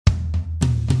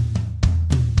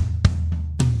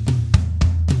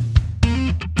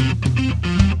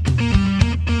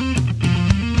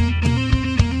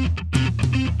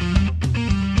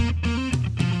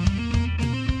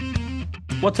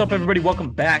What's up, everybody? Welcome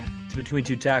back to Between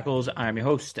Two Tackles. I'm your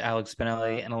host, Alex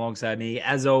Spinelli, and alongside me,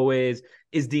 as always,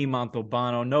 is Dean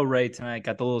Montalbano. No Ray tonight.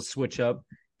 Got the little switch up.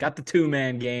 Got the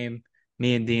two-man game.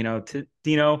 Me and Dino.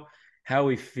 Dino, how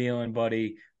we feeling,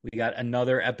 buddy? We got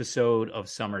another episode of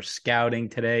Summer Scouting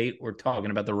today. We're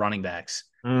talking about the running backs.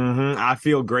 I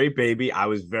feel great, baby. I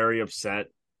was very upset.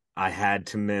 I had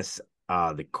to miss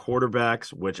the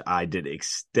quarterbacks, which I did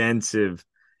extensive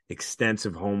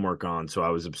homework on. So I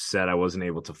was upset I wasn't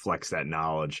able to flex that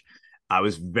knowledge. I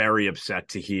was very upset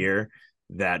to hear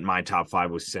that my top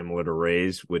five was similar to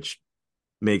Ray's, which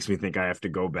makes me think I have to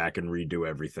go back and redo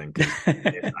everything. Because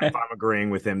if I'm agreeing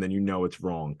with him, then you know it's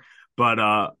wrong. But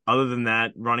other than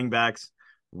that, running backs,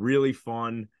 really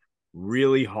fun,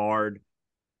 really hard.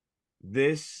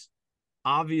 This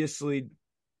obviously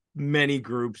many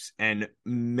groups and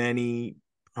many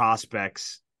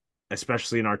prospects,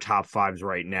 especially in our top fives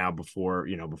right now before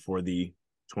the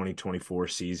 2024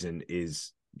 season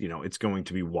is, it's going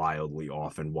to be wildly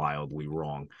off and wildly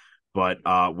wrong. But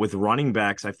with running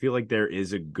backs, I feel like there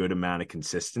is a good amount of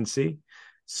consistency.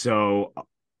 So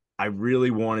I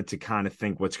really wanted to kind of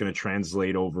think what's going to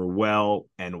translate over well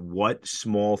and what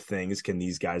small things can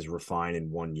these guys refine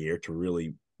in 1 year to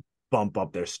really bump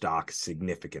up their stock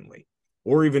significantly,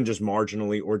 or even just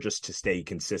marginally, or just to stay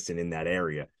consistent in that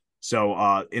area.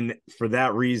 So for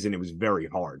that reason, it was very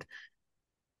hard.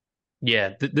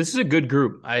 Yeah, this is a good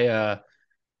group. I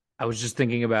was just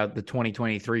thinking about the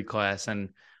 2023 class, and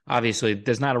obviously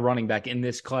there's not a running back in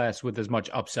this class with as much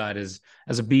upside as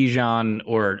a Bijan,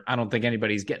 or I don't think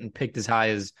anybody's getting picked as high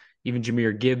as even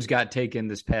Jahmyr Gibbs got taken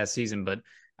this past season. But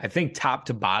I think top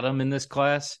to bottom in this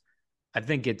class, I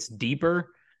think it's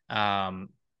deeper. And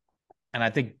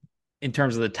I think in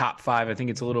terms of the top five, I think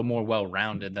it's a little more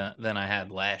well-rounded than I had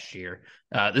last year.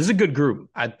 This is a good group.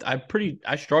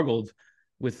 I struggled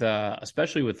with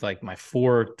especially with like my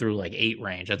 4 through like 8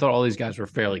 range. I thought all these guys were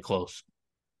fairly close.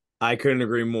 I couldn't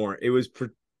agree more. It was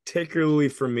particularly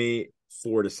for me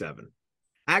 4 to 7.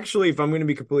 Actually, if I'm going to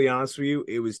be completely honest with you,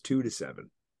 it was 2 to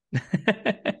 7,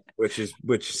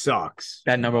 which sucks.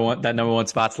 That number one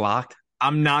spot's locked.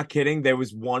 I'm not kidding. There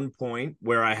was one point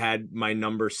where I had my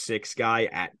number 6 guy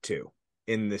at 2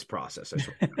 in this process. I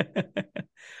swear.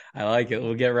 I like it.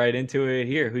 We'll get right into it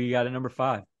here. Who you got at number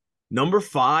 5? Number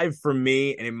 5 for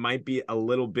me, and it might be a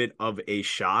little bit of a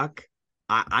shock.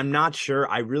 I'm not sure.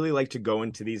 I really like to go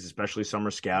into these, especially summer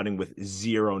scouting, with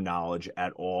zero knowledge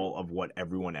at all of what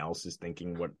everyone else is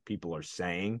thinking, what people are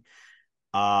saying.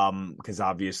 Because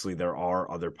obviously there are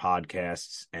other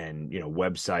podcasts and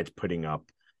websites putting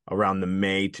up around the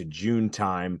May to June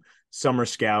time summer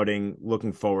scouting,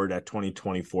 looking forward at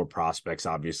 2024 prospects,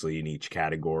 obviously in each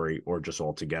category or just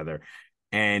all together.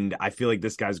 And I feel like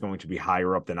this guy's going to be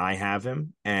higher up than I have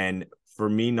him. And for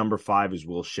me, number 5 is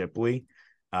Will Shipley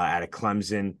out of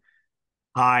Clemson.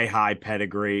 High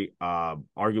pedigree,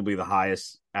 arguably the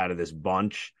highest out of this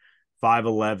bunch.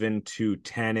 5'11",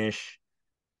 210-ish.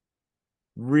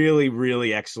 Really,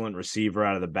 really excellent receiver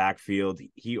out of the backfield.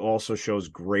 He also shows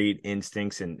great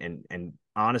instincts and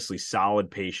honestly solid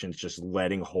patience, just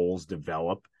letting holes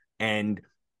develop. And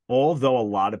although a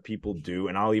lot of people do,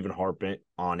 and I'll even harp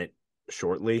on it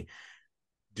shortly,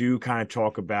 do kind of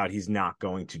talk about he's not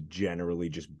going to generally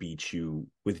just beat you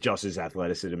with just his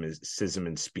athleticism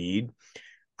and speed.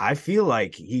 I feel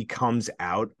like he comes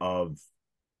out of,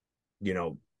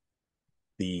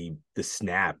 the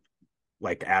snap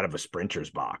like out of a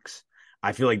sprinter's box.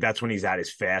 I feel like that's when he's at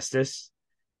his fastest.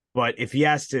 But if he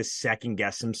has to second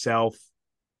guess himself,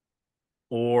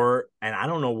 and I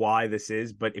don't know why this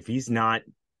is, but if he's not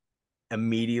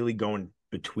immediately going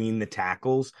between the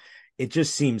tackles, it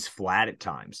just seems flat at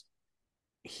times.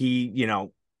 He,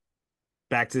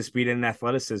 back to the speed and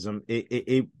athleticism,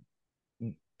 it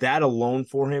that alone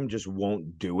for him just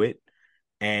won't do it.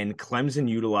 And Clemson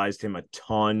utilized him a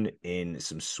ton in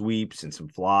some sweeps and some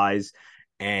flies.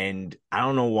 And I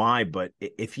don't know why, but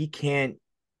if he can't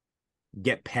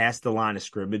get past the line of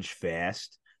scrimmage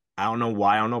fast, I don't know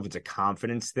why. I don't know if it's a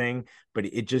confidence thing, but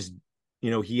it just,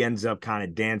 he ends up kind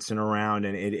of dancing around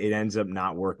and it ends up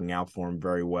not working out for him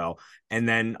very well. And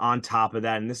then on top of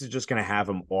that, and this is just going to have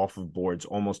him off of boards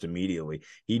almost immediately,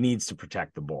 he needs to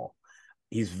protect the ball.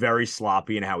 He's very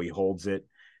sloppy in how he holds it.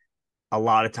 A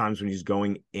lot of times when he's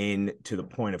going in to the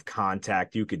point of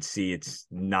contact, you could see it's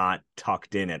not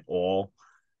tucked in at all.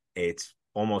 It's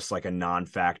almost like a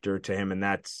non-factor to him. And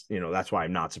that's why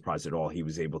I'm not surprised at all. He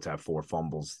was able to have 4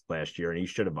 fumbles last year, and he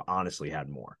should have honestly had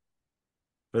more.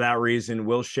 For that reason,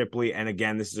 Will Shipley, and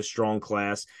again, this is a strong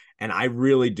class, and I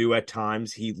really do at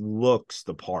times, he looks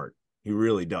the part. He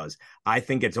really does. I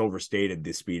think it's overstated,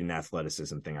 this speed and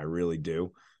athleticism thing. I really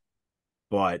do.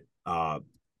 but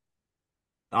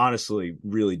honestly,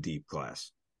 really deep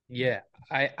class. Yeah,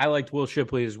 I liked Will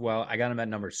Shipley as well. I got him at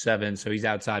number 7, so he's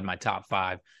outside my top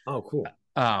 5. Oh, cool.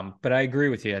 But I agree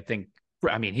with you.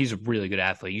 I mean, he's a really good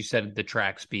athlete. You said the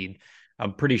track speed.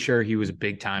 I'm pretty sure he was a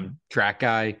big time track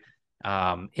guy.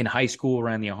 In high school,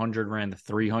 ran the 100, ran the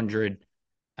 300.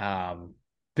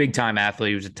 Big time athlete.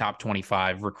 He was a top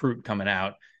 25 recruit coming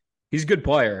out. He's a good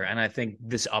player. And I think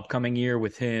this upcoming year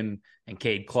with him and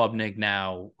Cade Klubnik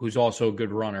now, who's also a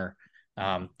good runner,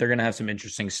 they're going to have some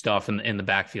interesting stuff in the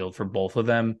backfield for both of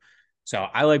them. So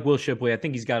I like Will Shipley. I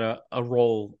think he's got a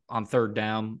role on third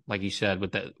down, like you said,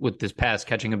 with this pass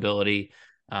catching ability.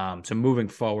 So moving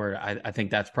forward, I think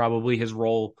that's probably his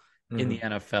role in the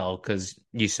NFL because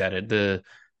you said it.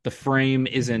 The frame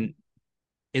isn't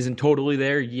totally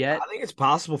there yet. I think it's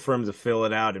possible for him to fill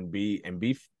it out and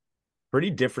be pretty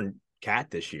different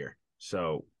cat this year.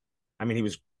 So, I mean, he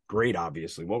was great.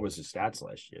 Obviously, what was his stats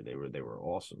last year? They were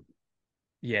awesome.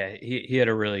 Yeah, he had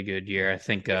a really good year. I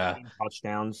think 15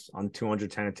 touchdowns on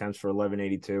 210 attempts for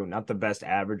 1182. Not the best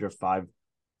average of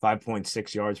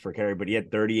 5.6 yards per carry, but he had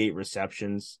 38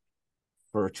 receptions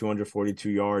for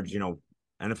 242 yards.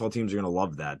 NFL teams are going to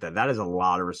love that. That is a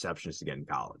lot of receptions to get in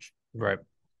college. right.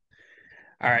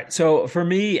 All right. So for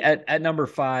me at number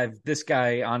 5, this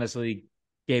guy honestly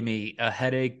gave me a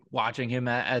headache watching him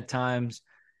at times.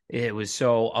 It was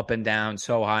so up and down,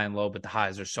 so high and low, but the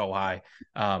highs are so high.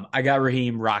 I got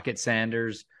Raheem Rocket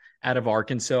Sanders out of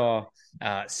Arkansas,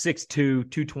 6'2",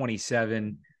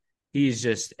 227. He's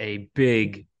just a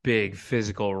big, big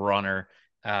physical runner.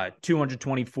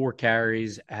 224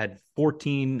 carries, had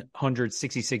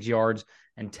 1,466 yards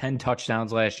and 10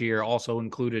 touchdowns last year. Also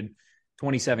included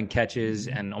 27 catches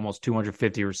and almost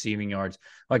 250 receiving yards.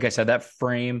 Like I said, that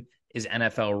frame is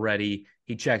NFL ready.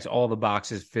 He checks all the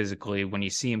boxes physically. When you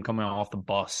see him coming off the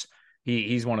bus,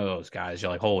 he's one of those guys.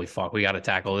 You're like, holy fuck, we got to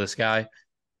tackle this guy.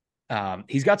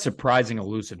 He's got surprising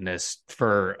elusiveness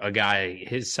for a guy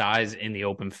his size in the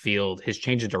open field. His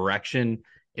change of direction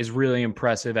is really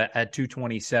impressive at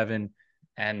 227.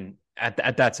 And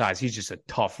at that size, he's just a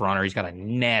tough runner. He's got a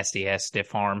nasty ass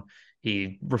stiff arm.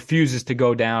 He refuses to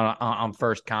go down on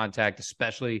first contact,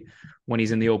 especially when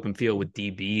he's in the open field with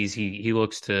DBs.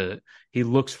 He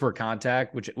looks for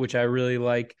contact, which I really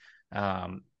like.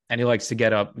 And he likes to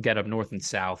get up north and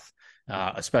south,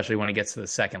 especially when he gets to the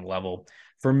second level.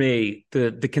 For me,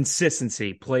 the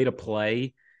consistency, play to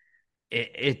play,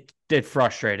 it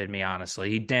frustrated me honestly.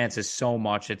 He dances so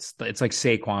much. It's like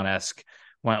Saquon-esque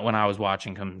when I was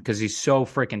watching him because he's so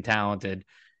freaking talented.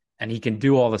 And he can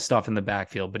do all the stuff in the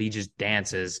backfield, but he just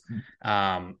dances.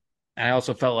 And I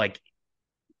also felt like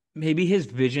maybe his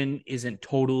vision isn't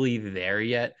totally there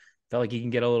yet. Felt like he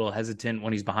can get a little hesitant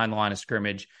when he's behind the line of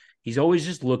scrimmage. He's always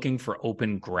just looking for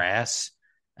open grass.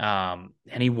 And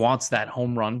he wants that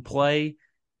home run play.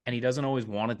 And he doesn't always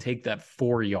want to take that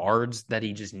 4 yards that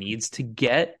he just needs to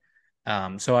get.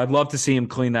 So I'd love to see him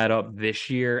clean that up this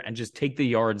year and just take the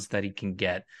yards that he can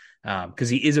get. Because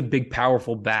he is a big,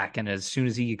 powerful back. And as soon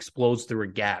as he explodes through a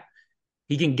gap,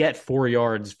 he can get 4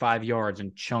 yards, 5 yards,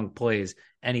 and chunk plays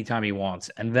anytime he wants.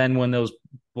 And then when those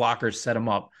blockers set him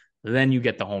up, then you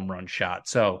get the home run shot.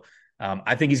 So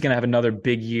I think he's going to have another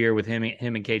big year with him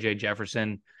and KJ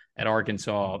Jefferson at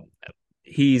Arkansas.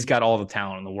 He's got all the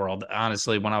talent in the world.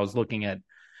 Honestly, when I was looking at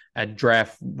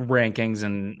draft rankings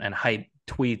and hype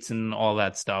tweets and all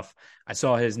that stuff, I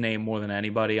saw his name more than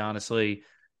anybody, honestly.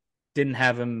 Didn't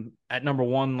have him at number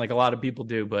 1 like a lot of people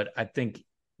do, but I think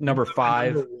number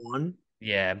 5. Number 1?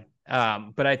 Yeah.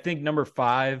 But I think number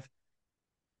 5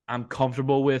 I'm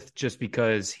comfortable with just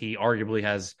because he arguably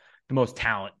has the most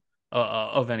talent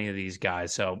of any of these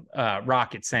guys. So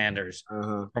Rocket Sanders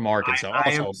from Arkansas.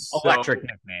 Also electric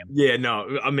nickname. Yeah,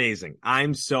 no, amazing.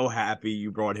 I'm so happy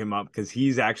you brought him up because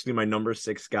he's actually my number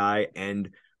 6 guy and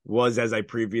was, as I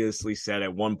previously said,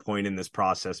 at one point in this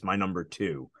process, my number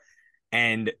 2.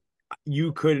 And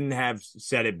you couldn't have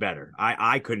said it better.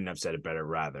 I couldn't have said it better,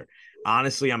 rather.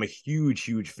 Honestly, I'm a huge,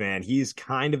 huge fan. He's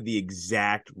kind of the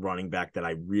exact running back that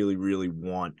I really, really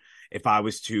want if I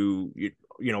was to,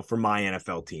 for my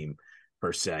NFL team,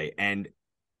 per se. And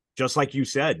just like you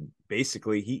said,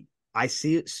 basically, I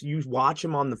see it. You watch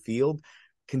him on the field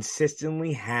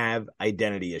consistently have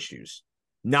identity issues,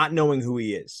 not knowing who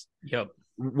he is. Yep.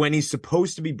 When he's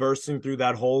supposed to be bursting through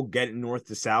that hole, getting north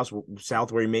to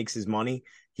south where he makes his money,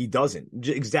 he doesn't.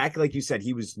 Exactly like you said,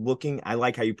 he was looking. I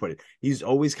like how you put it. He's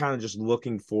always kind of just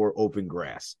looking for open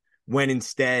grass. When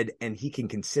instead, and he can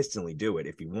consistently do it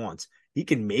if he wants, he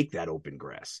can make that open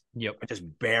grass. Yep.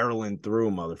 Just barreling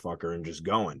through, motherfucker, and just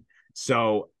going.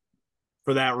 So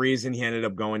for that reason, he ended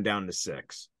up going down to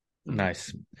 6.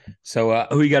 Nice. So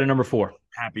who you got at number 4?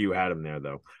 Happy you had him there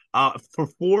though. For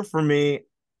four for me,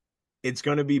 it's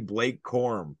going to be Blake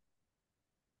Corum.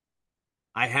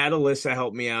 I had Alyssa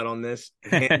help me out on this.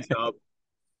 Hands up.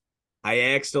 I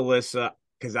asked Alyssa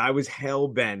because I was hell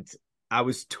bent. I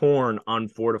was torn on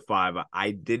 4 to 5.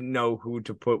 I didn't know who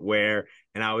to put where.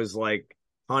 And I was like,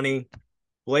 honey,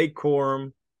 Blake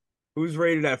Corum, who's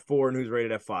rated at 4 and who's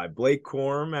rated at 5? Blake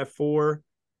Corum at 4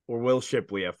 or Will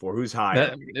Shipley at 4? Who's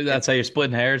higher? That's how you're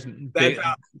splitting hairs. That's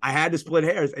how I had to split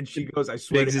hairs. And she goes, I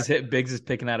swear Biggs is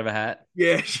picking out of a hat.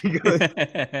 yeah, she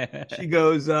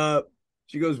goes,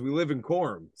 we live in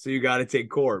Corum, so you got to take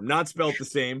Corum. Not spelt the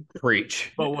same,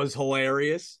 Preach. but was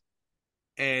hilarious.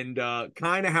 And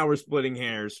kind of how we're splitting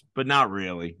hairs, but not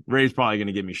really. Ray's probably going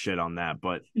to give me shit on that,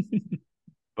 but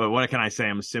what can I say?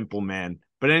 I'm a simple man.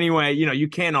 But anyway, you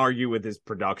can't argue with his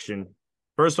production.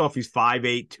 First off, he's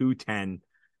 5'8", 210.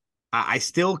 I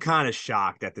still kind of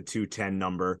shocked at the 210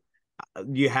 number.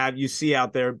 You see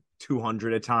out there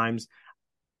 200 at times.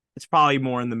 It's probably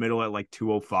more in the middle at like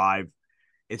 205.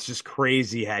 It's just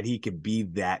crazy how he could be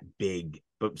that big,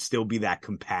 but still be that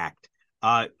compact.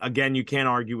 Again, you can't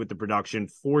argue with the production.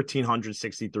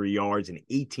 1,463 yards and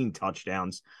 18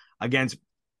 touchdowns against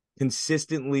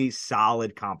consistently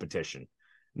solid competition.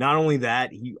 Not only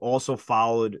that, he also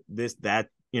followed this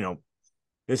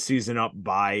season up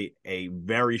by a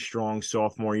very strong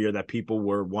sophomore year that people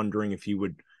were wondering if he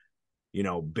would,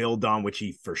 build on, which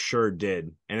he for sure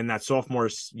did. And in that sophomore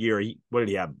year, what did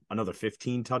he have? Another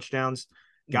 15 touchdowns.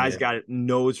 Guy's got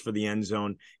nose for the end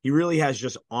zone. He really has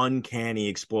just uncanny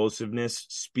explosiveness,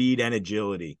 speed, and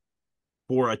agility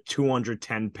for a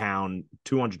 210 pounder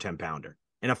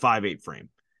in a 5'8" frame.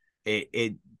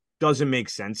 It doesn't make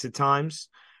sense at times,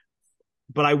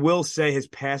 but I will say his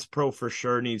pass pro for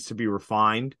sure needs to be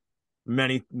refined.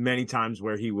 Many, many times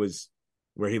where he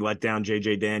let down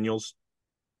JJ Daniels.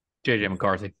 JJ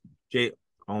McCarthy.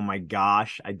 Oh my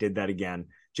gosh, I did that again.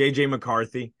 JJ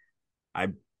McCarthy.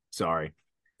 I'm sorry.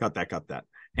 Cut that.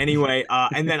 Anyway,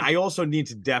 and then I also need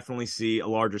to definitely see a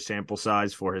larger sample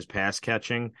size for his pass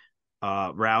catching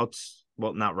routes.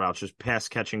 Well, not routes, just pass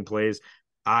catching plays.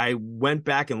 I went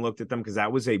back and looked at them because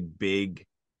that was a big.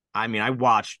 I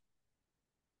watched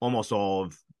almost all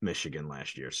of Michigan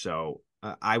last year, so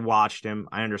I watched him.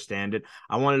 I understand it.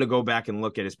 I wanted to go back and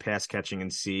look at his pass catching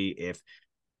and see if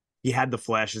he had the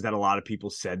flashes that a lot of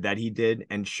people said that he did.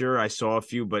 And sure, I saw a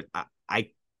few, but I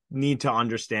need to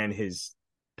understand his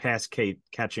pass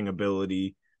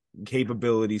catching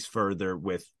capabilities further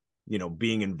with,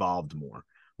 being involved more,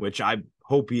 which I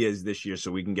hope he is this year so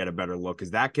we can get a better look,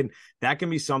 because that can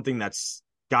be something that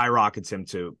skyrockets him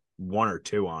to 1 or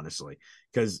 2, honestly,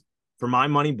 because for my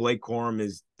money, Blake Corum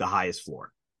is the highest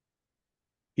floor.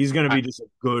 He's going to be just a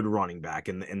good running back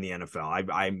in the NFL.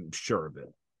 I'm sure of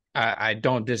it. I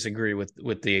don't disagree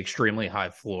with the extremely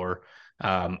high floor.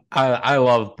 I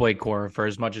love Blake Corum. For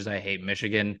as much as I hate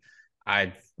Michigan,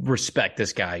 I respect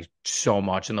this guy so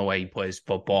much in the way he plays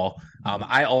football.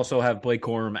 I also have Blake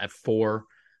Corum at 4.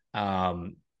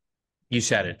 You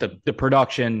said it. The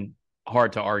production,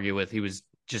 hard to argue with. He was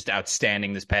just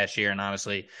outstanding this past year. And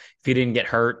honestly, if he didn't get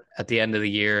hurt at the end of the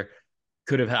year,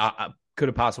 could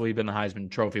have possibly been the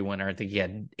Heisman Trophy winner. I think he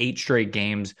had 8 straight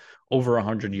games, over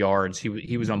 100 yards.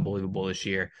 He was unbelievable this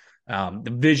year.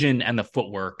 The vision and the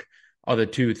footwork are the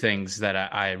two things that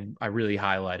I really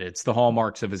highlighted. It's the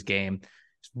hallmarks of his game.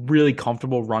 He's really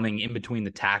comfortable running in between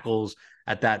the tackles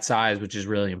at that size, which is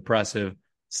really impressive.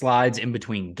 Slides in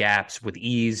between gaps with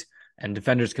ease, and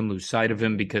defenders can lose sight of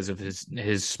him because of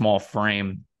his small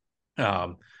frame.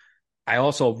 I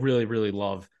also really, really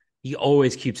love, he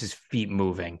always keeps his feet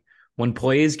moving. When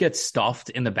plays get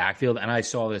stuffed in the backfield, and I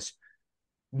saw this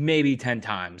maybe 10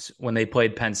 times when they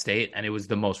played Penn State, and it was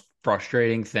the most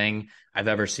frustrating thing I've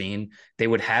ever seen. They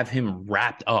would have him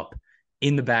wrapped up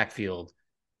in the backfield,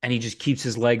 and he just keeps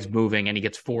his legs moving, and he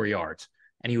gets 4 yards.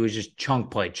 And he was just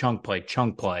chunk play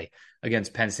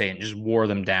against Penn State and just wore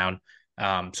them down.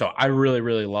 So I really,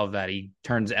 really love that. He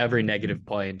turns every negative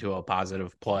play into a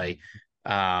positive play.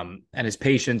 And his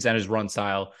patience and his run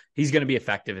style, he's going to be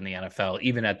effective in the NFL,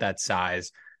 even at that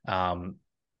size.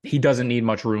 He doesn't need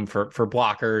much room for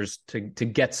blockers to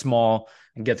get small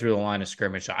and get through the line of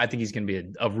scrimmage. So I think he's going to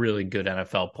be a really good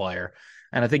NFL player.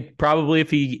 And I think probably if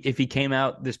he came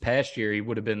out this past year, he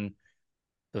would have been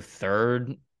the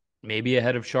 3rd, maybe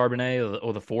ahead of Charbonnet,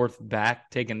 or the 4th back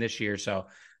taken this year. So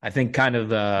I think kind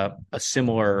of a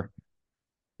similar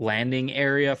landing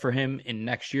area for him in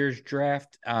next year's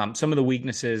draft. Some of the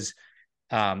weaknesses,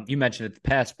 you mentioned it, the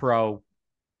pass pro,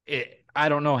 I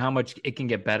don't know how much it can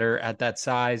get better at that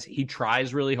size. He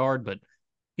tries really hard, but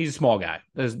he's a small guy.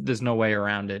 There's no way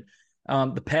around it.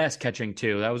 The pass catching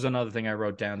too. That was another thing I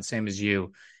wrote down, same as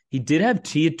you. He did have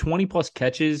 20 plus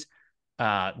catches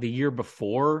the year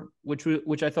before,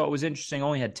 which I thought was interesting.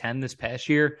 Only had 10 this past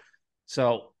year.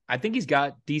 So I think he's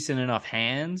got decent enough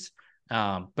hands.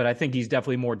 But I think he's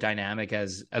definitely more dynamic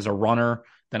as a runner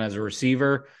than as a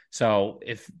receiver. So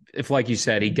if like you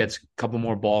said, he gets a couple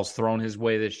more balls thrown his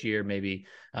way this year, maybe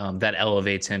that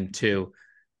elevates him too.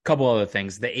 A couple other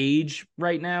things. The age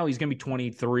right now, he's going to be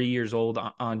 23 years old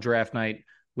on draft night,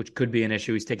 which could be an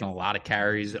issue. He's taking a lot of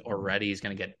carries already. He's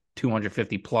going to get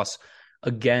 250 plus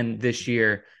again this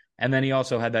year. And then he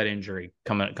also had that injury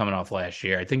coming off last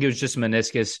year. I think it was just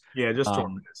meniscus. Yeah, just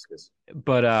torn meniscus.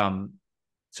 But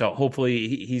so hopefully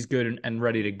he's good and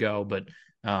ready to go. But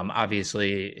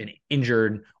obviously, an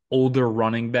injured older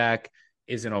running back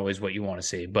isn't always what you want to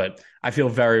see. But I feel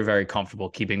very, very comfortable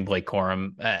keeping Blake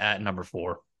Corum at number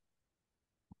 4.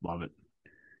 Love it.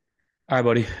 All right,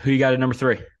 buddy. Who you got at number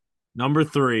 3? Number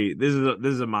 3. This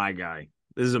is a my guy.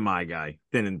 This is a my guy,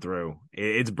 thin and through.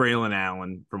 It's Braylon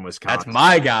Allen from Wisconsin. That's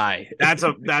my guy. That's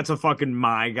a fucking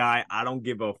my guy. I don't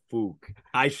give a fook.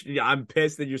 I'm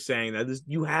pissed that you're saying that.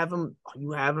 You have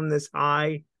him this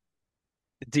high.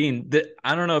 Dean,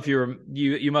 I don't know if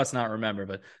you must not remember,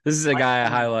 but this is a guy I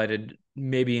highlighted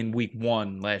maybe in week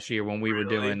 1 last year when we were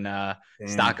doing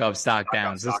stock up, stock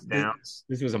downs.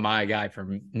 This was a my guy for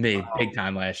me big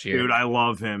time last year. Dude, I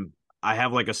love him. I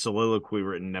have like a soliloquy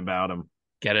written about him.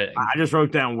 Get it? I just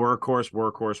wrote down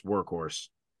workhorse.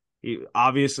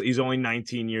 He's only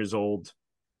 19 years old.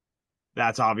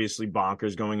 That's obviously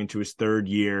bonkers going into his 3rd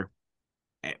year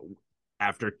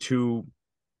after 2,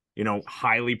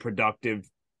 highly productive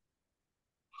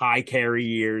high carry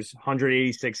years,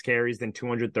 186 carries, then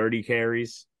 230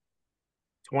 carries,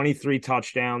 23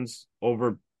 touchdowns,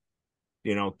 over,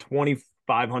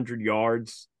 2,500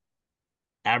 yards,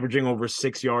 averaging over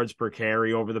 6 yards per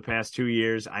carry over the past 2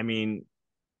 years. I mean,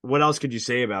 what else could you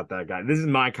say about that guy? This is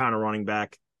my kind of running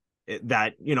back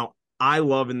that, I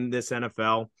love in this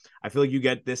NFL. I feel like you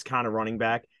get this kind of running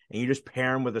back and you just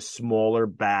pair him with a smaller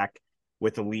back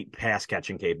with elite pass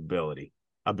catching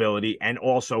ability, and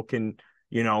also can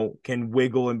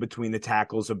wiggle in between the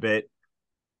tackles a bit.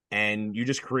 And you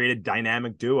just create a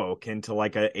dynamic duo akin to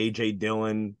like a AJ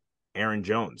Dillon, Aaron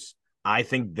Jones. I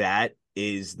think that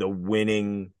is the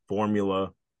winning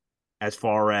formula as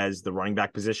far as the running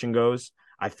back position goes.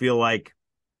 I feel like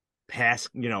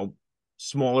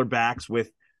smaller backs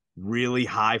with really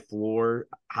high floor,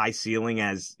 high ceiling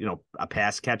as, a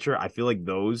pass catcher. I feel like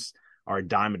those are a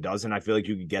dime a dozen. I feel like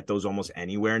you could get those almost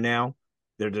anywhere now.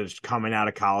 They're just coming out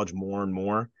of college more and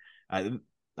more.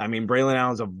 Braylon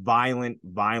Allen's a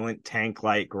violent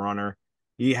tank-like runner.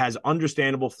 He has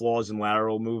understandable flaws in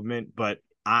lateral movement, but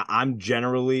I'm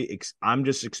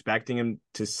just expecting him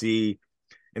to see,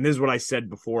 and this is what I said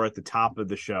before at the top of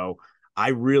the show, I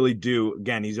really do.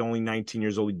 Again, he's only 19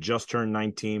 years old. He just turned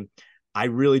 19. I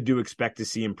really do expect to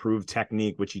see improved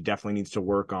technique, which he definitely needs to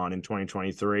work on in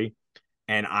 2023.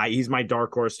 And he's my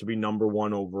dark horse to be number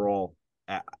 1 overall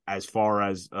as far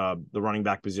as the running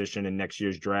back position in next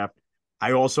year's draft.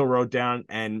 I also wrote down,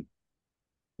 and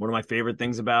one of my favorite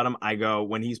things about him, I go,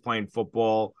 when he's playing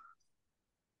football,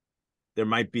 there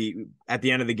might be, at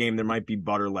the end of the game, there might be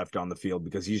butter left on the field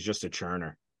because he's just a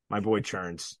churner. My boy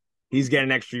churns. He's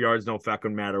getting extra yards, no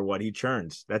fucking matter what. He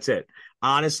churns. That's it.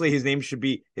 Honestly, his name should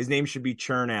be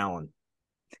Churn Allen.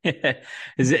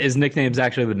 his nickname's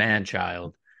actually the Man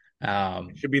Child.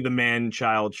 Should be the Man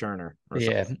Child Churner.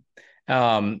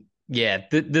 Yeah.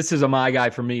 This is a my guy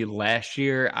for me last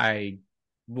year. I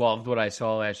loved what I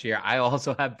saw last year. I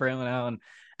also have Braylon Allen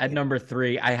at number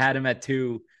 3. I had him at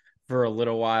 2 for a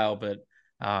little while, but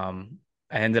I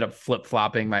ended up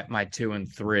flip-flopping my 2 and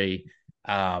 3.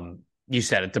 You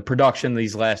said it, the production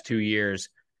these last 2 years,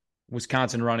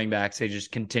 Wisconsin running backs, they just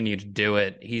continue to do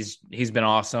it. He's been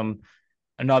awesome.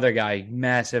 Another guy,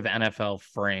 massive NFL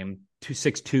frame,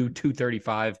 262,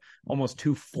 235, almost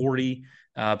 240.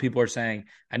 People are saying,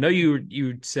 I know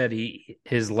you said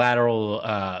his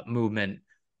lateral movement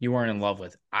you weren't in love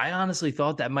with. I honestly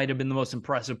thought that might have been the most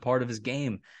impressive part of his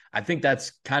game. I think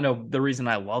that's kind of the reason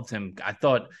I loved him. I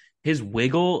thought his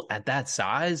wiggle at that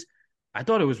size, I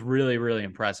thought it was really, really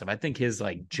impressive. I think his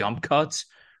jump cuts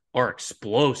are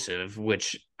explosive,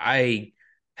 which I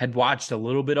had watched a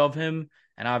little bit of him.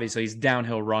 And obviously he's a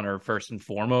downhill runner first and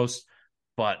foremost,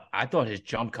 but I thought his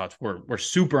jump cuts were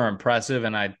super impressive.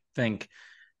 And I think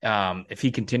if he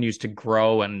continues to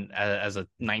grow and as a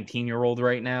 19-year-old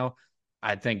right now,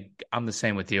 I think I'm the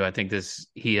same with you. I think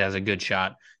he has a good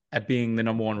shot at being the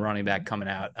number 1 running back coming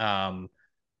out.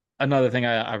 Another thing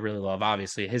I really love,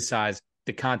 obviously, his size,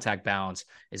 the contact balance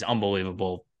is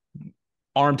unbelievable.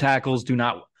 Arm tackles do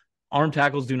not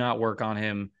work on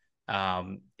him.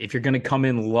 If you're going to come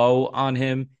in low on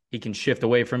him, he can shift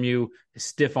away from you. His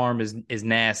stiff arm is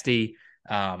nasty.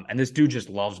 And this dude just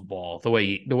loves ball. The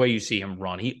way you see him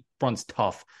run, he runs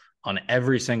tough on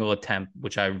every single attempt,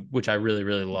 which I really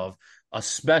really love.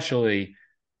 Especially,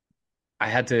 I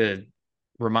had to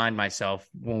remind myself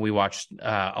when we watched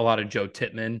a lot of Joe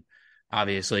Tippmann,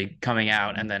 obviously coming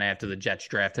out, and then after the Jets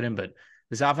drafted him, but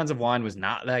this offensive line was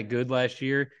not that good last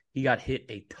year. He got hit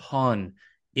a ton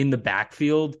in the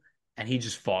backfield, and he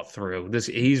just fought through.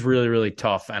 He's really really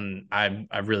tough, and I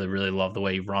really really love the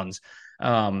way he runs.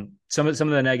 Some of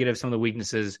the negatives, some of the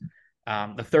weaknesses,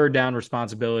 the third down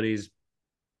responsibilities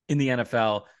in the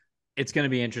NFL. It's going to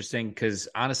be interesting because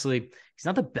honestly, he's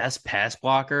not the best pass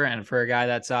blocker, and for a guy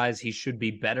that size, he should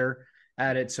be better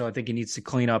at it. So I think he needs to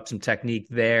clean up some technique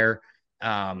there.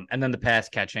 And then the pass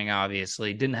catching,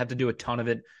 obviously, didn't have to do a ton of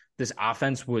it. This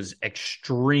offense was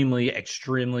extremely,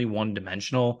 extremely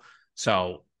one-dimensional.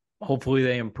 So hopefully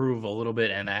they improve a little bit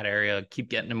in that area, keep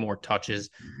getting him more touches.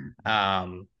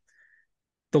 The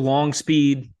long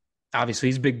speed, obviously,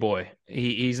 he's a big boy.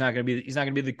 He's not going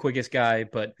to be the quickest guy,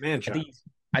 but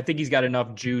I think he's got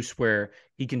enough juice where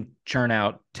he can churn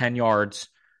out 10 yards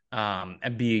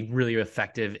and be really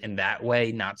effective in that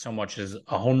way, not so much as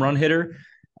a home run hitter.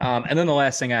 And then the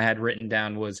last thing I had written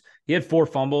down was he had 4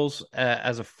 fumbles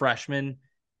as a freshman.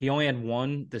 He only had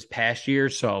 1 this past year,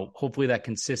 so hopefully that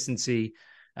consistency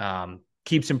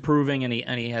keeps improving,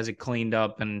 and he has it cleaned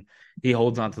up, and he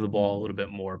holds onto the ball a little bit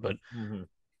more. But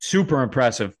super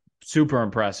impressive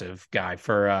guy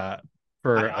for a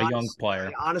young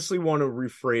player. I honestly want to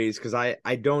rephrase because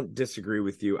I don't disagree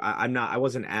with you. I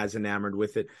wasn't as enamored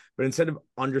with it, but instead of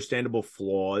understandable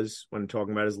flaws when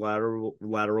talking about his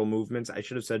lateral movements, I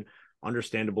should have said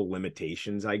understandable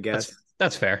limitations, I guess.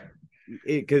 That's fair.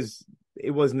 Because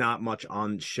it was not much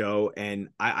on show, and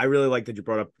I really like that you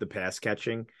brought up the pass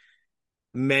catching.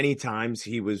 Many times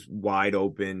he was wide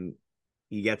open,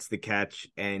 he gets the catch,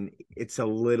 and it's a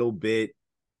little bit,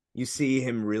 you see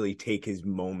him really take his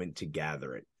moment to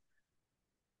gather it.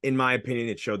 In my opinion,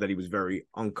 it showed that he was very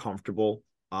uncomfortable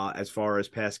as far as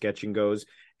pass catching goes,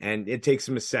 and it takes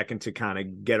him a second to kind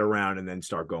of get around and then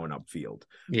start going upfield.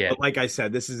 Yeah. But like I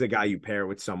said, this is a guy you pair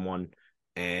with someone,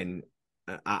 and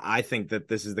I think that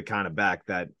this is the kind of back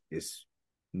that is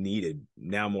needed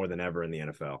now more than ever in the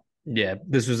NFL. Yeah,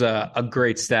 this was a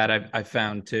great stat I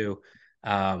found too.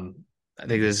 I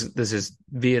think this is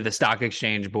via the Stock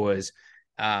Exchange boys.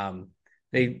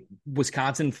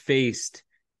 Wisconsin faced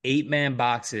 8-man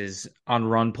boxes on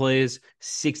run plays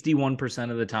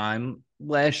 61% of the time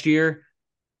last year,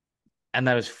 and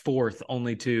that is 4th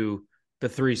only to the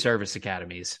 3 service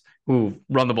academies who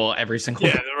run the ball every single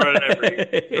day. They run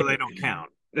every, so they don't count.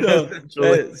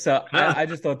 So I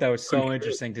just thought that was so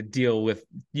interesting to deal with.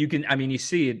 You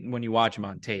see it when you watch him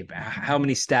on tape, how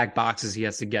many stacked boxes he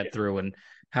has to get through, and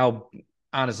how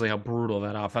brutal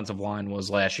that offensive line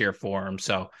was last year for him.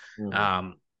 So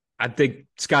I think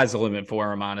sky's the limit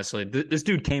for him, honestly. This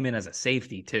dude came in as a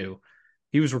safety too.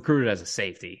 He was recruited as a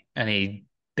safety, and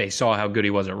they saw how good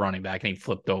he was at running back, and he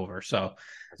flipped over. So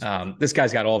this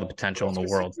guy's got all the potential in the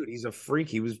world. Dude, he's a freak.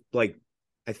 He was like,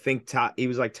 I think he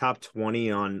was like top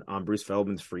 20 on Bruce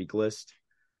Feldman's freak list.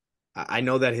 I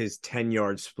know that his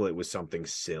 10-yard split was something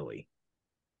silly.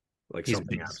 Like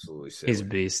something absolutely silly. He's a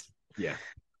beast. Yeah.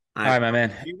 All right, my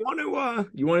man. You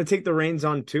want to take the reins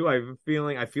on too? I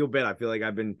feel bad. I feel like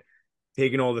I've been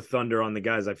taking all the thunder on the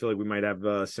guys. I feel like we might have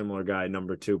a similar guy,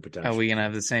 number 2 potentially. Are we gonna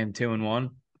have the same 2 and 1?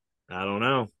 I don't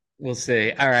know. We'll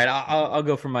see. All right, I'll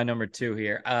go for my number 2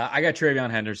 here. I got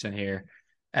TreVeyon Henderson here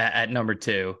at number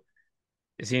 2.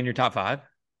 Is he in your top 5?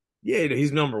 Yeah,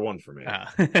 he's number 1 for me.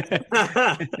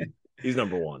 He's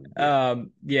number 1.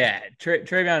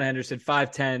 TreVeyon Henderson,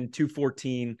 5'10",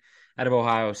 214 out of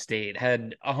Ohio State.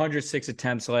 Had 106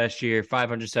 attempts last year,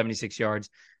 576 yards,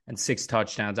 and 6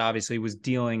 touchdowns. Obviously, was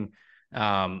dealing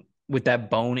with that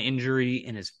bone injury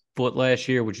in his foot last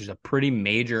year, which is a pretty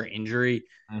major injury.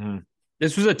 Mm-hmm.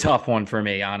 This was a tough one for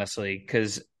me, honestly,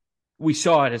 because we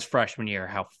saw it his freshman year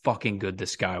how fucking good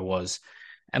this guy was.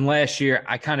 And last year,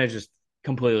 I kind of just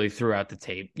completely threw out the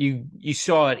tape. You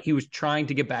saw it. He was trying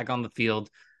to get back on the field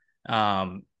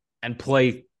and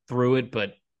play through it,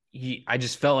 but I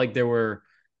just felt like there were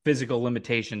physical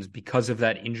limitations because of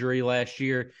that injury last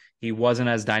year. He wasn't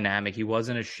as dynamic. He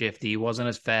wasn't as shifty. He wasn't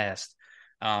as fast.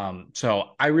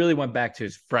 So I really went back to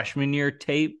his freshman year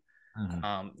tape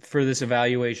for this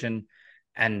evaluation.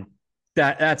 And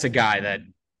that's a guy that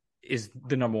is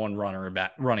the number one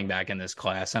running back in this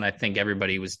class, and I think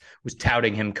everybody was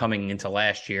touting him coming into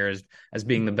last year as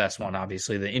being the best one.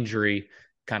 Obviously, the injury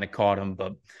kind of caught him,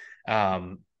 but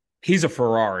he's a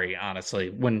Ferrari. Honestly,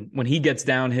 when he gets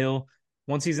downhill,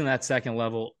 once he's in that second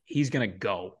level, he's gonna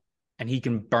go, and he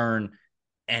can burn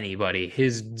anybody.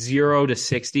 His 0 to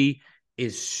 60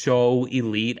 is so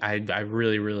elite. I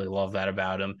really really love that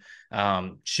about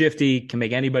him. Shifty, can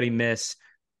make anybody miss,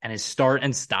 and his start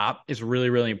and stop is really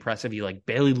really impressive. He like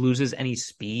barely loses any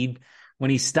speed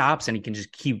when he stops, and he can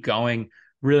just keep going.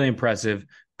 Really impressive.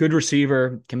 Good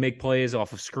receiver, can make plays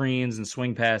off of screens and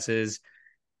swing passes.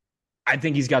 I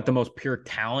think he's got the most pure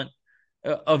talent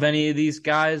of any of these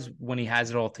guys when he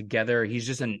has it all together. He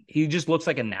just looks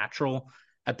like a natural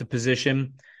at the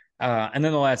position. And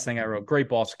then the last thing I wrote, great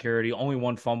ball security, only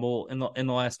one fumble in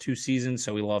the last 2 seasons,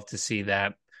 so we love to see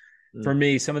that. For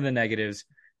me, some of the negatives,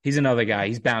 he's another guy.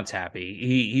 He's bounce happy.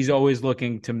 He's always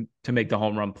looking to make the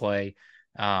home run play.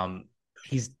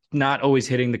 He's not always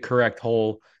hitting the correct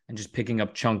hole and just picking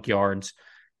up chunk yards.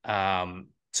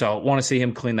 So want to see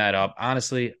him clean that up.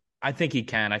 Honestly, I think he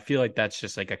can. I feel like that's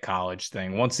just like a college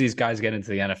thing. Once these guys get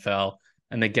into the NFL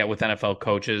and they get with NFL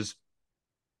coaches,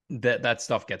 that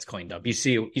stuff gets cleaned up. You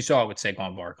saw it with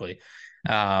Saquon Barkley.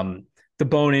 The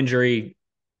bone injury,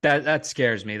 that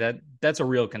scares me. That's a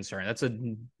real concern. That's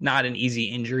not an easy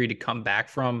injury to come back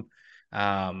from.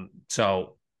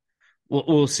 So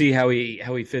we'll see how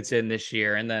he fits in this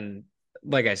year. And then,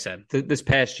 like I said, this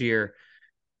past year,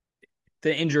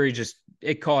 the injury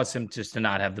it caused him just to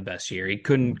not have the best year. He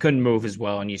couldn't move as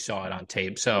well, and you saw it on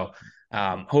tape. So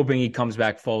hoping he comes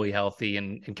back fully healthy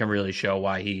and can really show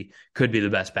why he could be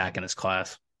the best back in his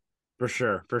class. For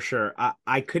sure.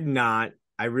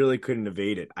 I really couldn't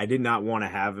evade it. I did not want to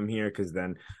have him here because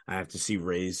then I have to see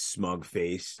Ray's smug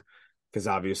face, because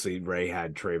obviously Ray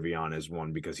had Travion as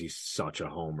one because he's such a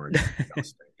homer. It's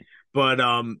disgusting. But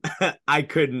I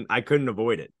couldn't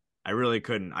avoid it. I really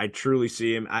couldn't. I truly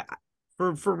see him.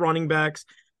 For running backs,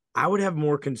 I would have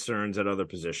more concerns at other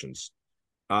positions.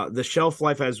 The shelf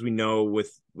life, as we know,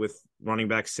 with running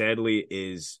backs, sadly,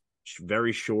 is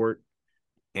very short,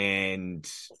 and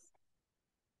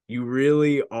you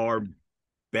really are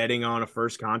betting on a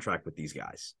first contract with these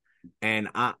guys. And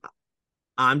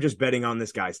I'm just betting on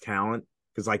this guy's talent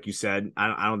because, like you said,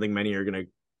 I don't think many are going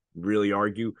to really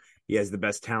argue he has the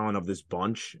best talent of this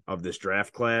bunch, of this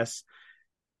draft class.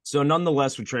 So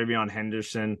nonetheless, with TreVeyon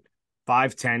Henderson,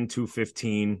 5'10",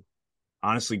 215,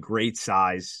 honestly, great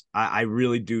size. I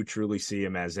really do truly see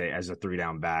him as a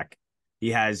 3-down back.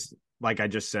 He has, like I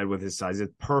just said, with his size, a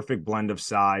perfect blend of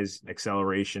size,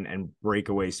 acceleration, and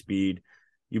breakaway speed.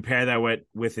 You pair that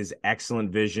with his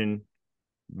excellent vision,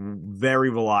 very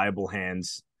reliable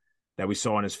hands that we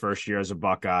saw in his first year as a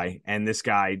Buckeye. And this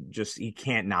guy he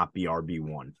can't not be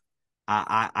RB1.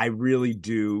 I really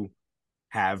do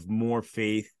have more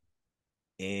faith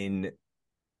in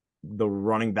the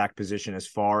running back position as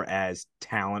far as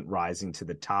talent rising to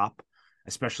the top,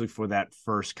 especially for that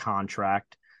first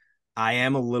contract. I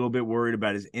am a little bit worried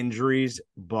about his injuries,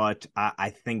 but I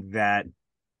think that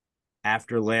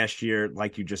after last year,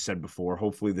 like you just said before,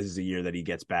 hopefully this is a year that he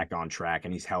gets back on track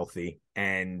and he's healthy.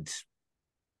 And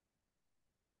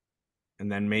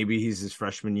then maybe he's his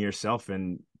freshman year self.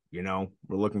 And, we're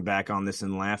looking back on this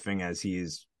and laughing as he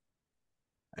is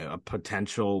a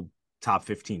potential top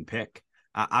 15 pick.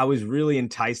 I was really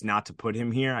enticed not to put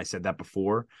him here. I said that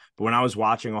before. But when I was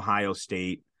watching Ohio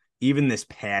State, even this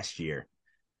past year,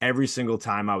 every single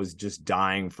time I was just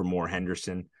dying for more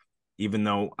Henderson, even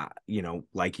though,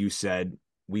 like you said,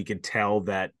 we could tell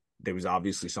that there was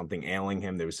obviously something ailing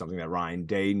him. There was something that Ryan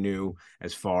Day knew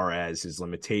as far as his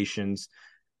limitations.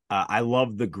 I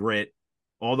love the grit,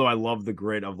 although I love the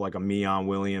grit of like a Meion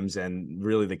Williams and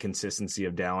really the consistency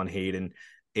of Dallin Hayden.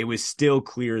 It was still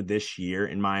clear this year,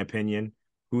 in my opinion,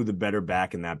 who the better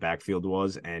back in that backfield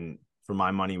was. And for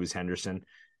my money, it was Henderson.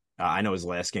 I know his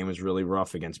last game was really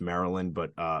rough against Maryland,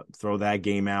 but throw that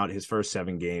game out. His first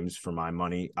 7 games, for my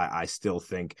money, I still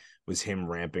think was him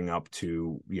ramping up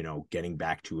to, getting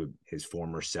back to his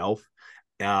former self.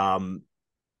 I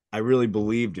really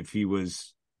believed if he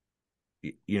was,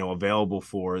 available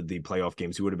for the playoff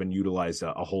games, he would have been utilized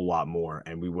a whole lot more,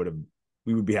 and we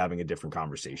would be having a different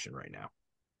conversation right now.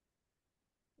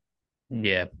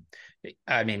 Yeah.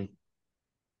 I mean,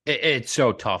 it's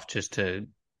so tough just to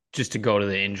go to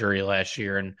the injury last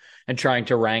year and trying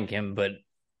to rank him. But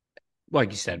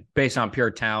like you said, based on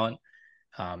pure talent,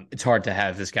 it's hard to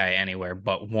have this guy anywhere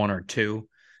but 1 or 2,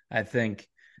 I think.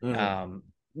 Mm-hmm.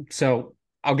 So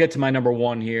I'll get to my number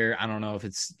 1 here. I don't know if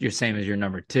it's your same as your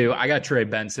number 2. I got Trey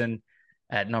Benson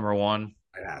at number 1.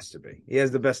 It has to be. He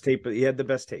has the best tape, but he had the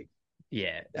best tape.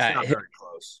 Yeah, It's not very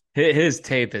close. his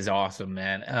tape is awesome,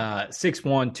 man.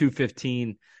 6'1",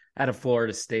 215 out of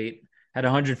Florida State. Had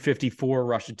 154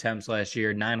 rush attempts last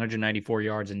year, 994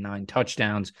 yards and 9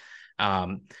 touchdowns.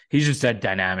 He's just a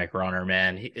dynamic runner,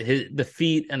 man. The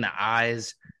feet and the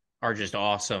eyes are just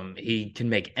awesome. He can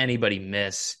make anybody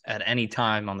miss at any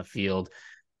time on the field.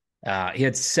 He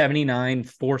had 79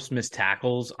 forced missed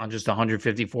tackles on just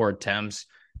 154 attempts.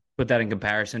 Put that in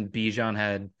comparison, Bijan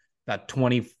had about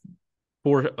 20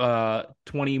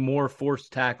 more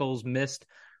forced tackles missed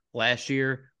last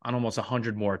year on almost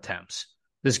 100 more attempts.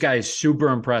 This guy is super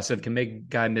impressive, can make a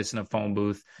guy miss in a phone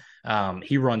booth.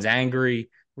 He runs angry,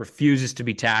 refuses to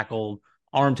be tackled.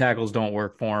 Arm tackles don't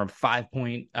work for him.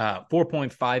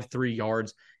 4.53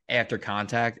 yards after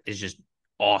contact is just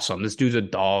awesome. This dude's a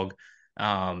dog.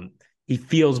 He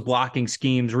feels blocking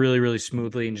schemes really, really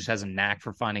smoothly and just has a knack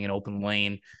for finding an open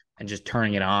lane and just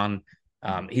turning it on.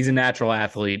 He's a natural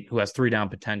athlete who has 3-down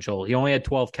potential. He only had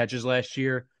 12 catches last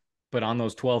year, but on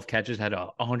those 12 catches had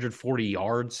 140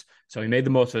 yards. So he made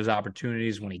the most of his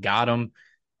opportunities when he got them.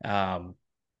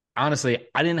 Honestly,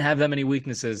 I didn't have that many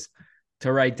weaknesses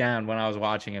to write down when I was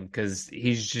watching him because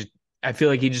I feel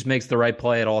like he just makes the right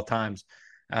play at all times.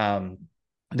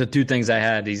 The two things I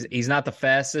had, he's not the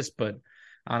fastest, but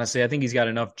honestly, I think he's got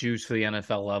enough juice for the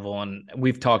NFL level. And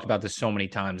we've talked about this so many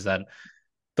times that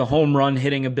the home run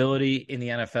hitting ability in the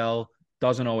NFL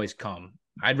doesn't always come.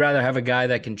 I'd rather have a guy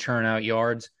that can churn out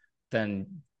yards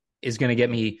than is going to get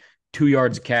me 2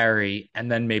 yards carry and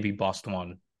then maybe bust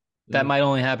one. That might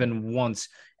only happen once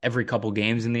every couple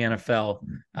games in the NFL.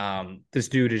 This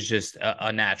dude is just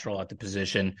a natural at the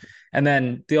position. And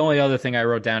then the only other thing I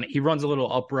wrote down, he runs a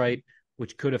little upright,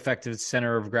 which could affect his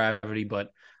center of gravity.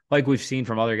 But like we've seen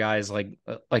from other guys like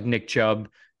Nick Chubb,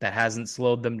 that hasn't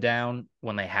slowed them down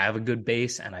when they have a good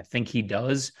base, and I think he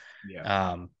does.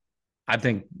 Yeah. I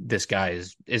think this guy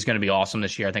is going to be awesome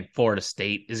this year. I think Florida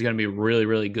State is going to be really,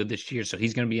 really good this year, so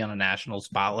he's going to be on a national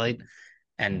spotlight.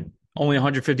 And only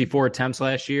 154 attempts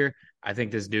last year. I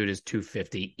think this dude is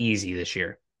 250 easy this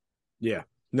year. Yeah.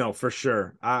 No, for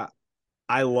sure. I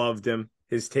loved him.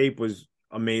 His tape was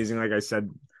amazing. Like I said,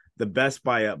 the best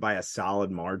by a solid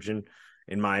margin,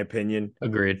 in my opinion.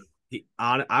 Agreed.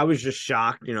 I was just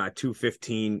shocked, at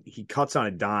 215, he cuts on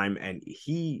a dime, and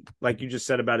he, like you just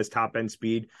said about his top end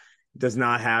speed, does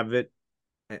not have it.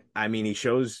 I mean, he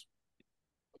shows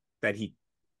that he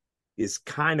is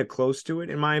kind of close to it,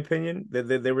 in my opinion.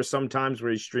 There were some times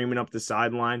where he's streaming up the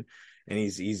sideline and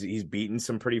he's beating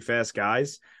some pretty fast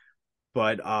guys.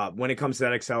 But when it comes to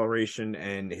that acceleration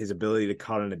and his ability to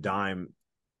cut on a dime,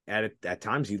 at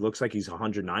times he looks like he's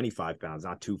 195 pounds,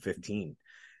 not 215.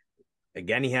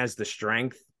 Again, he has the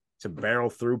strength to barrel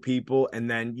through people, and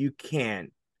then you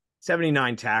can't.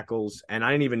 79 tackles, and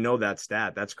I didn't even know that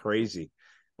stat. That's crazy.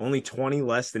 Only 20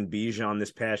 less than Bijan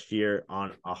this past year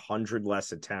on 100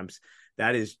 less attempts.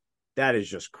 That is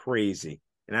just crazy.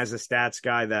 And as a stats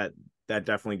guy, that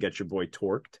definitely gets your boy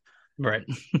torqued. Right.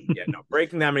 Yeah, no,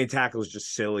 breaking that many tackles is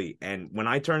just silly. And when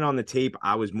I turned on the tape,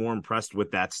 I was more impressed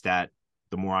with that stat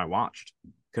the more I watched.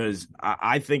 Because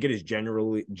I think it is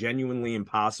genuinely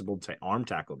impossible to arm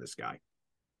tackle this guy.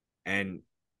 And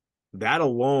that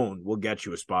alone will get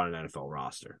you a spot on an NFL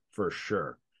roster for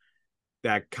sure.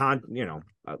 That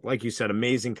like you said,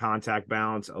 amazing contact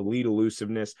balance, elite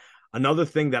elusiveness. Another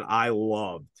thing that I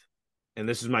loved, and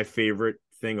this is my favorite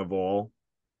thing of all,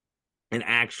 and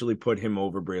actually put him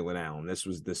over Braylon Allen. This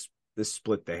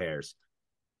split the hairs.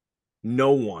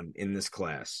 No one in this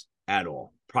class at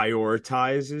all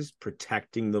prioritizes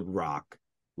protecting the rock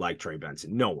like Trey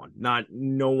Benson. No one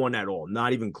at all,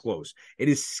 not even close. It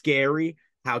is scary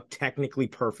how technically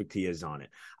perfect he is on it.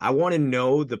 I want to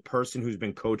know the person who's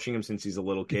been coaching him since he's a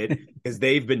little kid, because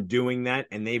they've been doing that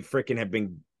and they freaking have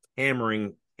been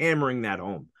hammering that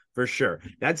home for sure.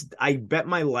 I bet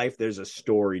my life there's a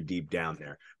story deep down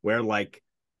there where like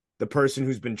the person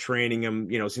who's been training him,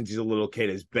 since he's a little kid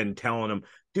has been telling him,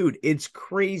 dude, it's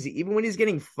crazy. Even when he's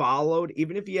getting followed,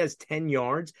 even if he has 10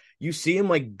 yards, you see him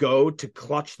like go to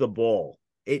clutch the ball.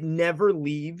 It never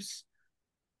leaves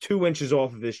 2 inches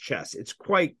off of his chest. It's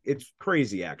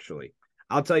crazy, actually.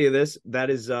 I'll tell you this.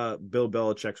 That is Bill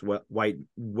Belichick's wet.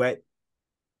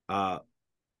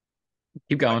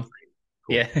 Keep going. Cool.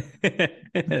 Yeah.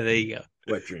 There you go.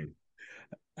 Wet dream.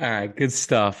 All right, good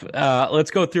stuff. Let's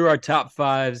go through our top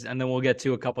fives, and then we'll get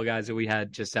to a couple guys that we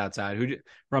had just outside.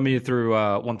 Run me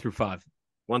through 1 through 5.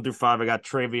 1 through 5, I got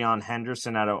Travion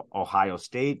Henderson out of Ohio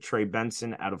State, Trey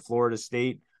Benson out of Florida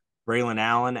State, Braylon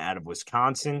Allen out of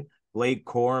Wisconsin, Blake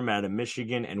Corum out of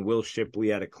Michigan, and Will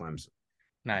Shipley out of Clemson.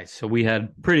 Nice. So we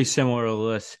had pretty similar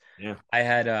lists. Yeah. I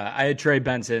had Trey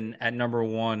Benson at number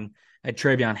one, I had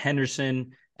Travion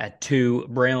Henderson at two,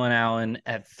 Braylon Allen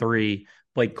at three,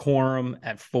 Blake Corum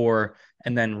at four,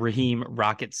 and then Raheem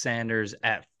Rocket Sanders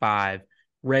at five.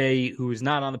 Ray, who is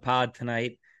not on the pod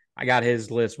tonight, I got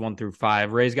his list one through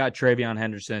five. Ray's got Travion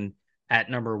Henderson at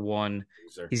number one.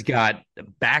 Loser. He's got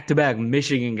back-to-back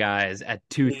Michigan guys at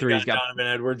two, You three. got Donovan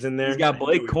Edwards in He's there. got I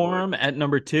Blake knew he would. Corum at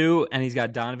number two, and he's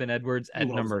got Donovan Edwards Who at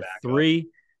loves number backup? three.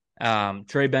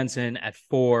 Trey Benson at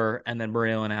four, and then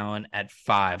Braylon Allen at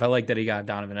five. I like that he got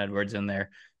Donovan Edwards in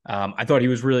there. I thought he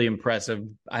was really impressive.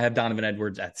 I have Donovan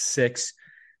Edwards at six.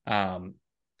 Um,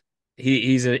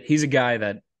 he's a guy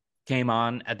that came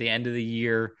on at the end of the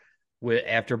year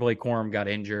after Blake Corum got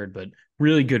injured, but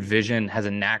really good vision, has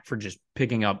a knack for just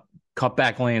picking up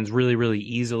cutback lanes really, really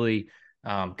easily.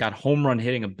 Got home run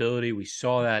hitting ability. We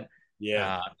saw that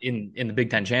Yeah. in the Big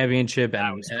Ten championship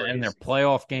and their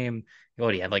playoff game.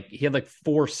 What he had like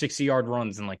 4 60-yard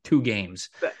runs in like 2 games.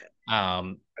 I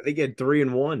think he had 3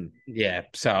 and 1. Yeah,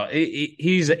 so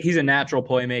he's a natural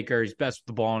playmaker. He's best with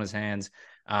the ball in his hands.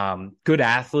 Good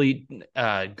athlete,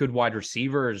 good wide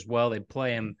receiver as well. They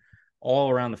play him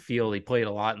all around the field. He played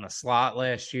a lot in the slot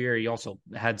last year. He also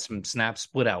had some snaps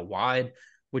split out wide,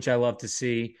 which I love to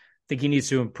see. I think he needs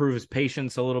to improve his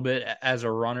patience a little bit as a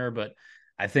runner, but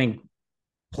I think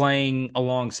playing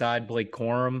alongside Blake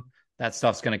Corum, that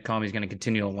stuff's going to come. He's going to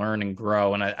continue to learn and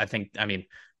grow. And I think,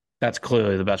 that's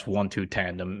clearly the best 1-2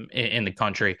 tandem in the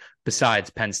country besides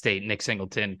Penn State, Nick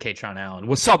Singleton, Katron Allen.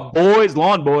 What's up, boys?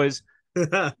 Lawn boys.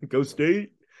 Go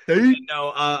State.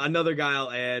 No, another guy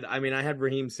I'll add. I mean, I had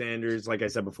Raheem Sanders, like I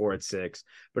said before, at six,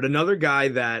 but another guy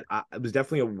that was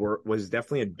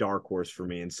definitely a dark horse for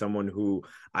me, and someone who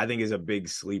I think is a big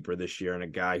sleeper this year, and a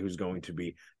guy who's going to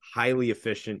be highly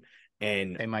efficient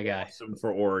and my guy, awesome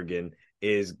for Oregon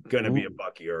is going to be a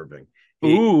Bucky Irving.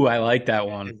 I like that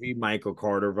one. Michael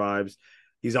Carter vibes.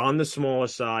 He's on the smaller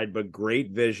side, but great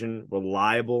vision,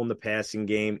 reliable in the passing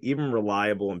game, even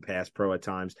reliable in pass pro at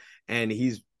times, and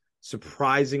he's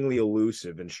surprisingly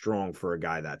elusive and strong for a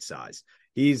guy that size.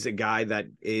 He's a guy that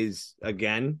is,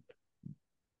 again,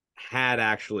 had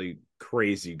actually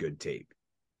crazy good tape.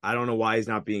 I don't know why he's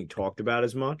not being talked about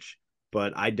as much,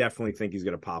 but I definitely think he's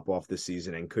going to pop off this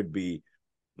season and could be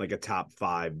like a top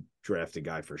 5 drafted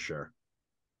guy for sure.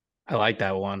 I like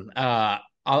that one.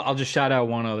 I'll just shout out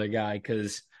one other guy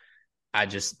because I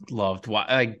just loved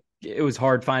it was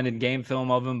hard finding game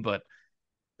film of him, but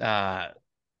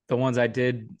the ones I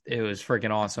did, it was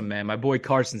freaking awesome, man. My boy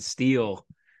Carson Steele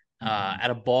at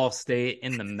a Ball State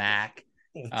in the MAC.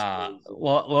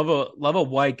 Love a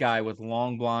white guy with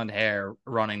long blonde hair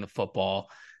running the football.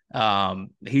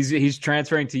 He's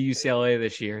transferring to UCLA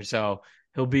this year, so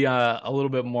he'll be a little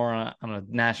bit more on a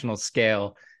national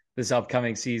scale this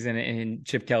upcoming season in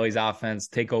Chip Kelly's offense,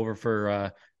 take over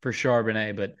for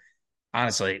Charbonnet. But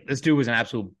honestly, this dude was an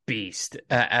absolute beast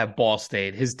at Ball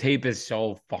State. His tape is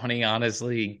so funny,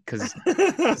 honestly, because he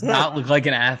does not look like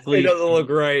an athlete. He doesn't look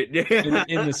right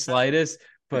in the slightest,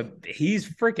 but he's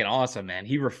freaking awesome, man.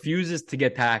 He refuses to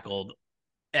get tackled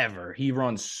ever. He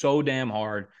runs so damn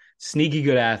hard. Sneaky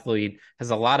good athlete.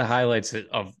 Has a lot of highlights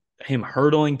of him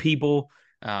hurdling people.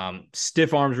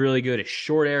 Stiff arms really good. His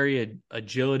short area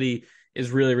agility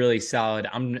is really, really solid.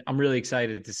 I'm really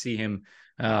excited to see him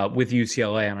with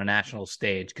UCLA on a national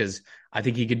stage because I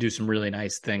think he could do some really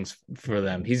nice things for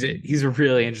them. He's a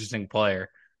really interesting player.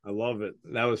 I love it.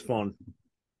 That was fun.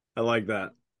 I like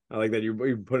that. I like that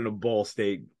you're putting a Ball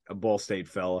State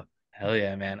fella. Hell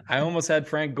yeah, man. I almost had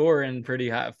Frank Gore in pretty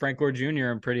high. Frank Gore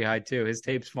Jr. in pretty high too. His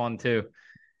tape's fun too.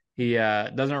 He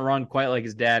doesn't run quite like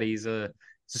his dad. He's a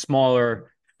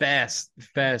smaller, fast,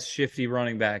 shifty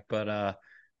running back, but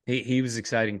he was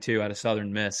exciting too out of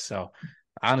Southern Miss. So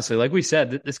honestly, like we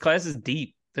said, this class is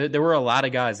deep. There were a lot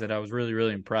of guys that I was really,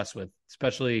 really impressed with,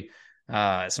 especially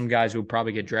some guys who would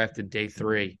probably get drafted day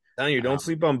 3. Don't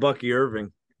sleep on Bucky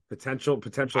Irving. Potential.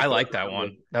 I like that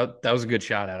one. That was a good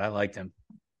shot at. I liked him.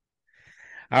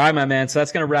 All right, my man. So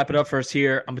that's going to wrap it up for us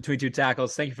here on Between Two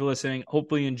Tackles. Thank you for listening.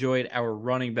 Hopefully you enjoyed our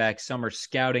running back summer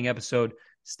scouting episode.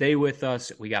 Stay with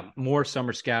us. We got more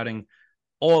summer scouting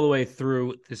all the way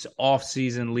through this off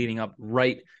season leading up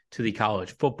right to the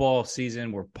college football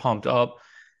season. We're pumped up.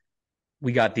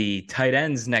 We got the tight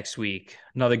ends next week.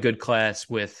 Another good class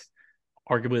with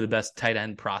arguably the best tight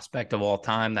end prospect of all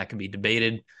time. That can be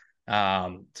debated.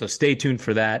 So stay tuned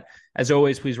for that. As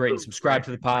always, please rate and subscribe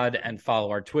to the pod and follow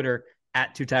our Twitter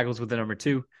at 2Tackles with the number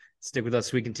 2. Stick with us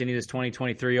as we continue this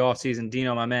 2023 off season.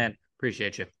 Dino, my man,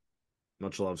 appreciate you.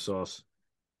 Much love, Sauce.